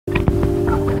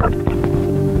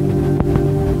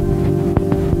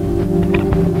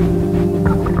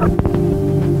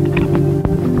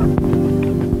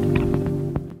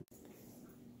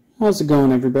How's it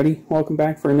going, everybody? Welcome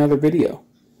back for another video.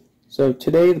 So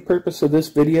today the purpose of this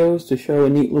video is to show a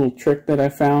neat little trick that I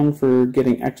found for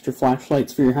getting extra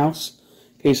flashlights for your house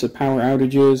in case of power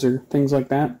outages or things like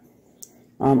that.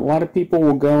 A lot of people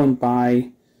will go and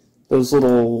buy those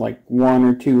little like $1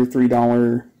 or $2 or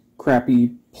 $3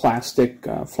 crappy plastic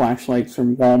flashlights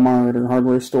from Walmart or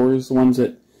hardware stores, the ones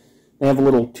that they have a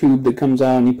little tube that comes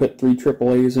out and you put 3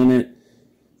 AAAs in it.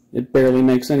 It barely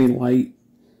makes any light.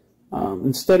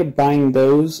 Instead of buying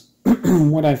those,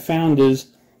 what I found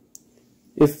is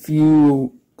if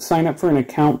you sign up for an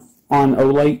account on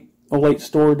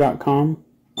olightstore.com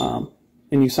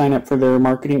and you sign up for their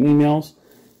marketing emails,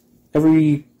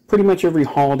 pretty much every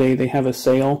holiday they have a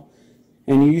sale,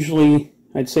 and usually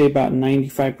I'd say about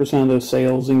 95% of those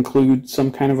sales include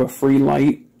some kind of a free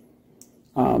light.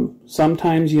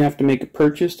 Sometimes you have to make a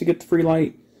purchase to get the free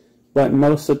light, but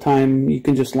most of the time you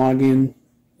can just log in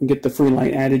and get the free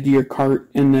light added to your cart,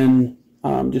 and then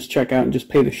just check out and just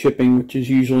pay the shipping, which is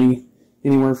usually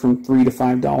anywhere from $3 to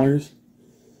 $5.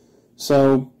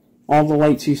 So all the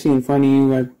lights you see in front of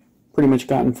you I've pretty much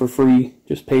gotten for free,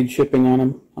 just paid shipping on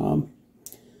them.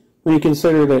 When you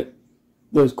consider that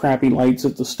those crappy lights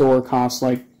at the store cost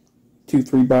like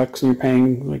 $2-3 and you're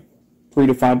paying like $3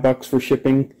 to $5 for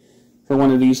shipping for one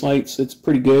of these lights, it's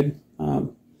pretty good. A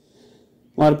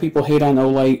lot of people hate on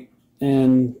Olight,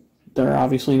 and they're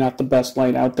obviously not the best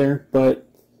light out there, but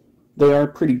they are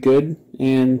pretty good,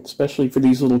 and especially for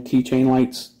these little keychain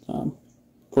lights,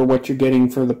 for what you're getting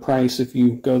for the price. If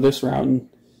you go this route and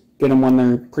get them when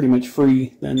they're pretty much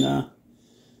free, then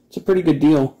it's a pretty good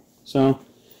deal. So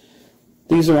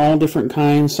these are all different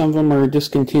kinds. Some of them are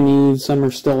discontinued, some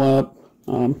are still up.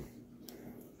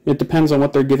 It depends on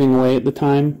what they're giving away at the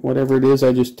time. Whatever it is,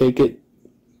 I just take it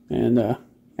and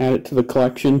add it to the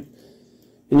collection.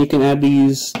 And you can add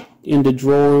these into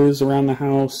drawers around the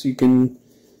house. You can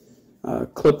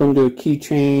clip them to a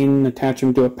keychain, attach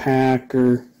them to a pack,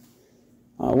 or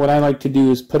what I like to do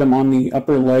is put them on the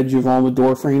upper ledge of all the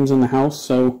door frames in the house.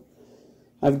 So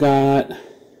I've got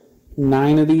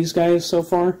 9 of these guys so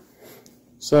far.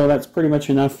 So that's pretty much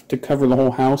enough to cover the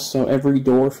whole house. So every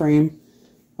door frame,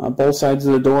 both sides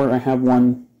of the door, I have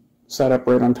one set up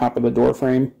right on top of the door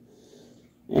frame.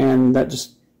 And that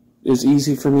just is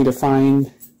easy for me to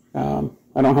find.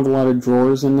 I don't have a lot of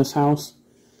drawers in this house,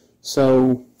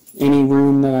 so any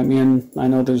room that I'm in, I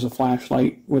know there's a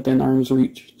flashlight within arm's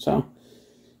reach, so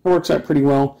it works out pretty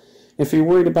well. If you're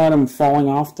worried about them falling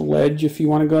off the ledge, if you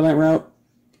want to go that route,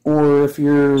 or if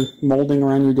your molding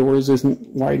around your doors isn't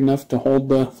wide enough to hold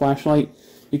the flashlight,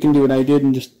 you can do what I did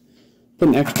and just put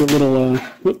an extra little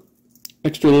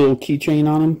keychain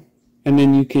on them, and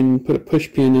then you can put a push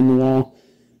pin in the wall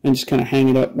and just kind of hang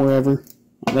it up wherever.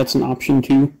 That's an option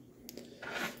too.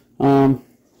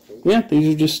 Yeah,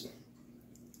 these are just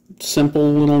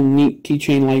simple little neat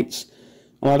keychain lights.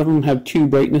 A lot of them have 2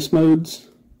 brightness modes.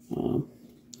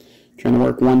 Trying to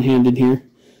work one-handed here.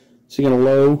 So you got a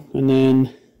low and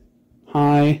then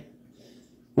high.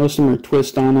 Most of them are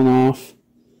twist on and off.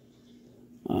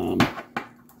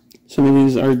 Some of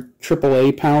these are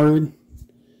AAA powered.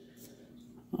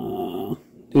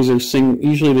 These are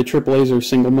usually the AAAs are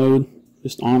single mode,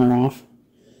 just on or off.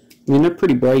 I mean, they're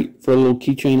pretty bright for a little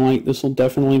keychain light. This will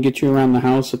definitely get you around the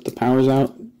house if the power's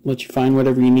out, let you find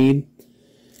whatever you need.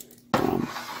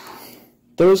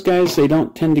 Those guys, they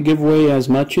don't tend to give away as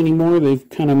much anymore. They've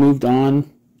kind of moved on,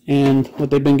 and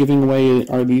what they've been giving away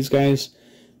are these guys,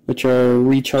 which are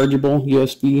rechargeable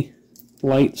USB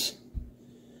lights.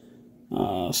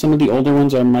 Some of the older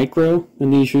ones are micro,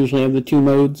 and these usually have the 2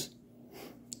 modes.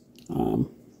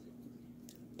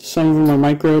 Some of them are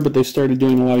micro, but they started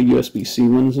doing a lot of USB-C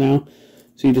ones now.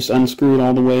 So you just unscrew it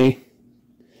all the way.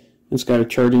 It's got a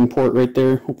charging port right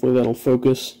there. Hopefully that'll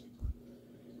focus.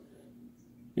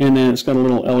 And then it's got a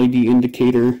little LED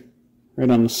indicator right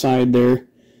on the side there.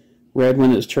 Red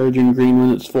when it's charging, green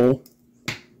when it's full.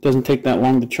 Doesn't take that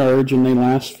long to charge, and they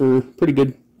last for a pretty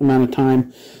good amount of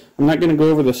time. I'm not going to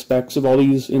go over the specs of all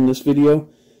these in this video.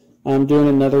 I'm doing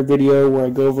another video where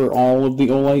I go over all of the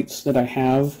Olights that I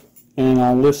have, and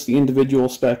I'll list the individual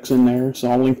specs in there,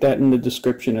 so I'll link that in the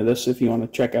description of this if you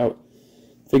want to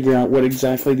figure out what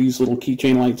exactly these little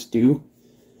keychain lights do.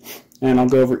 And I'll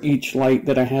go over each light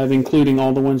that I have, including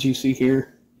all the ones you see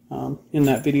here in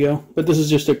that video. But this is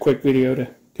just a quick video to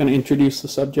kind of introduce the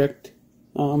subject.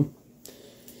 Yeah,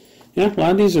 a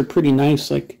lot of these are pretty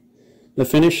nice. Like, the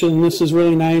finish in this is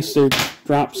really nice. They're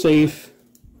drop safe.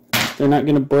 They're not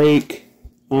going to break.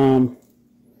 Got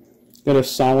a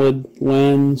solid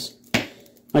lens.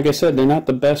 Like I said, they're not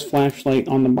the best flashlight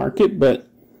on the market, but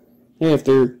hey, if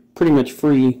they're pretty much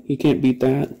free, you can't beat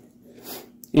that.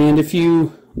 And if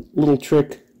you little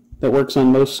trick that works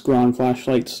on most screw-on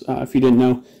flashlights, if you didn't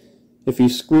know. If you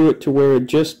screw it to where it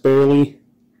just barely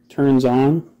turns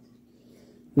on,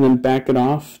 and then back it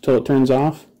off till it turns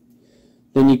off,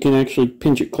 then you can actually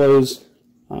pinch it closed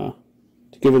to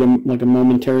give it like a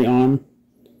momentary on.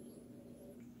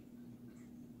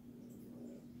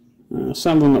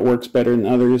 Some of them it works better than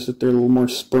others, that they're a little more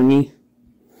springy.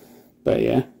 But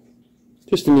yeah,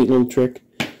 just a neat little trick.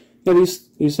 Yeah, these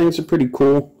things are pretty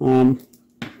cool.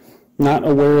 Not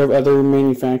aware of other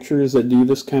manufacturers that do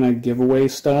this kind of giveaway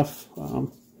stuff.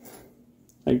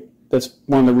 That's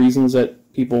one of the reasons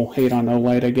that people hate on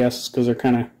Olight, I guess, because they're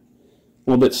kind of a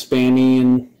little bit spammy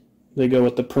and they go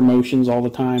with the promotions all the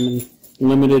time and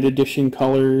limited edition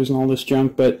colors and all this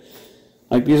junk. But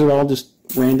like, these are all just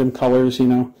random colors, you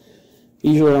know.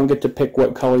 Usually I don't get to pick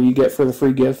what color you get for the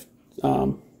free gift,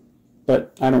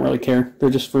 but I don't really care. They're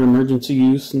just for emergency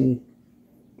use, and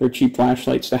they're cheap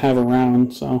flashlights to have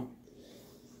around. So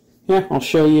yeah, I'll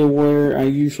show you where I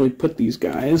usually put these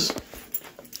guys.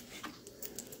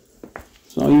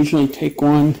 So I'll usually take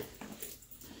one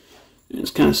and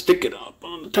just kind of stick it up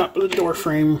on the top of the door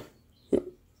frame,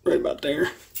 right about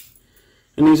there.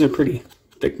 And these are pretty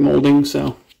thick molding,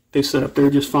 so they sit up there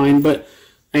just fine, but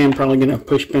I am probably going to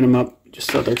push pin them up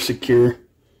just so they're secure.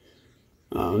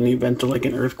 In the event of like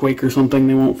an earthquake or something,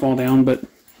 they won't fall down, but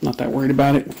not that worried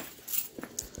about it.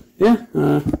 Yeah,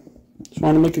 just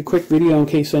want to make a quick video in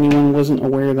case anyone wasn't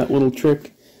aware of that little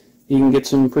trick. You can get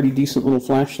some pretty decent little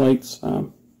flashlights.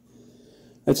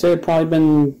 I'd say I've probably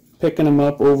been picking them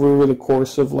up over the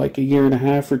course of like a year and a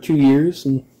half or 2 years,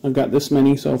 and I've got this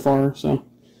many so far, so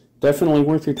definitely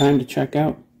worth your time to check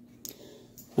out.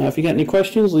 If you got any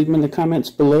questions, leave them in the comments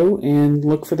below, and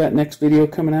look for that next video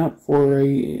coming out for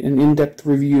an in-depth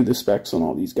review of the specs on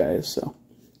all these guys. So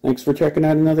thanks for checking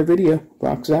out another video.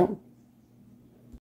 Rocks out.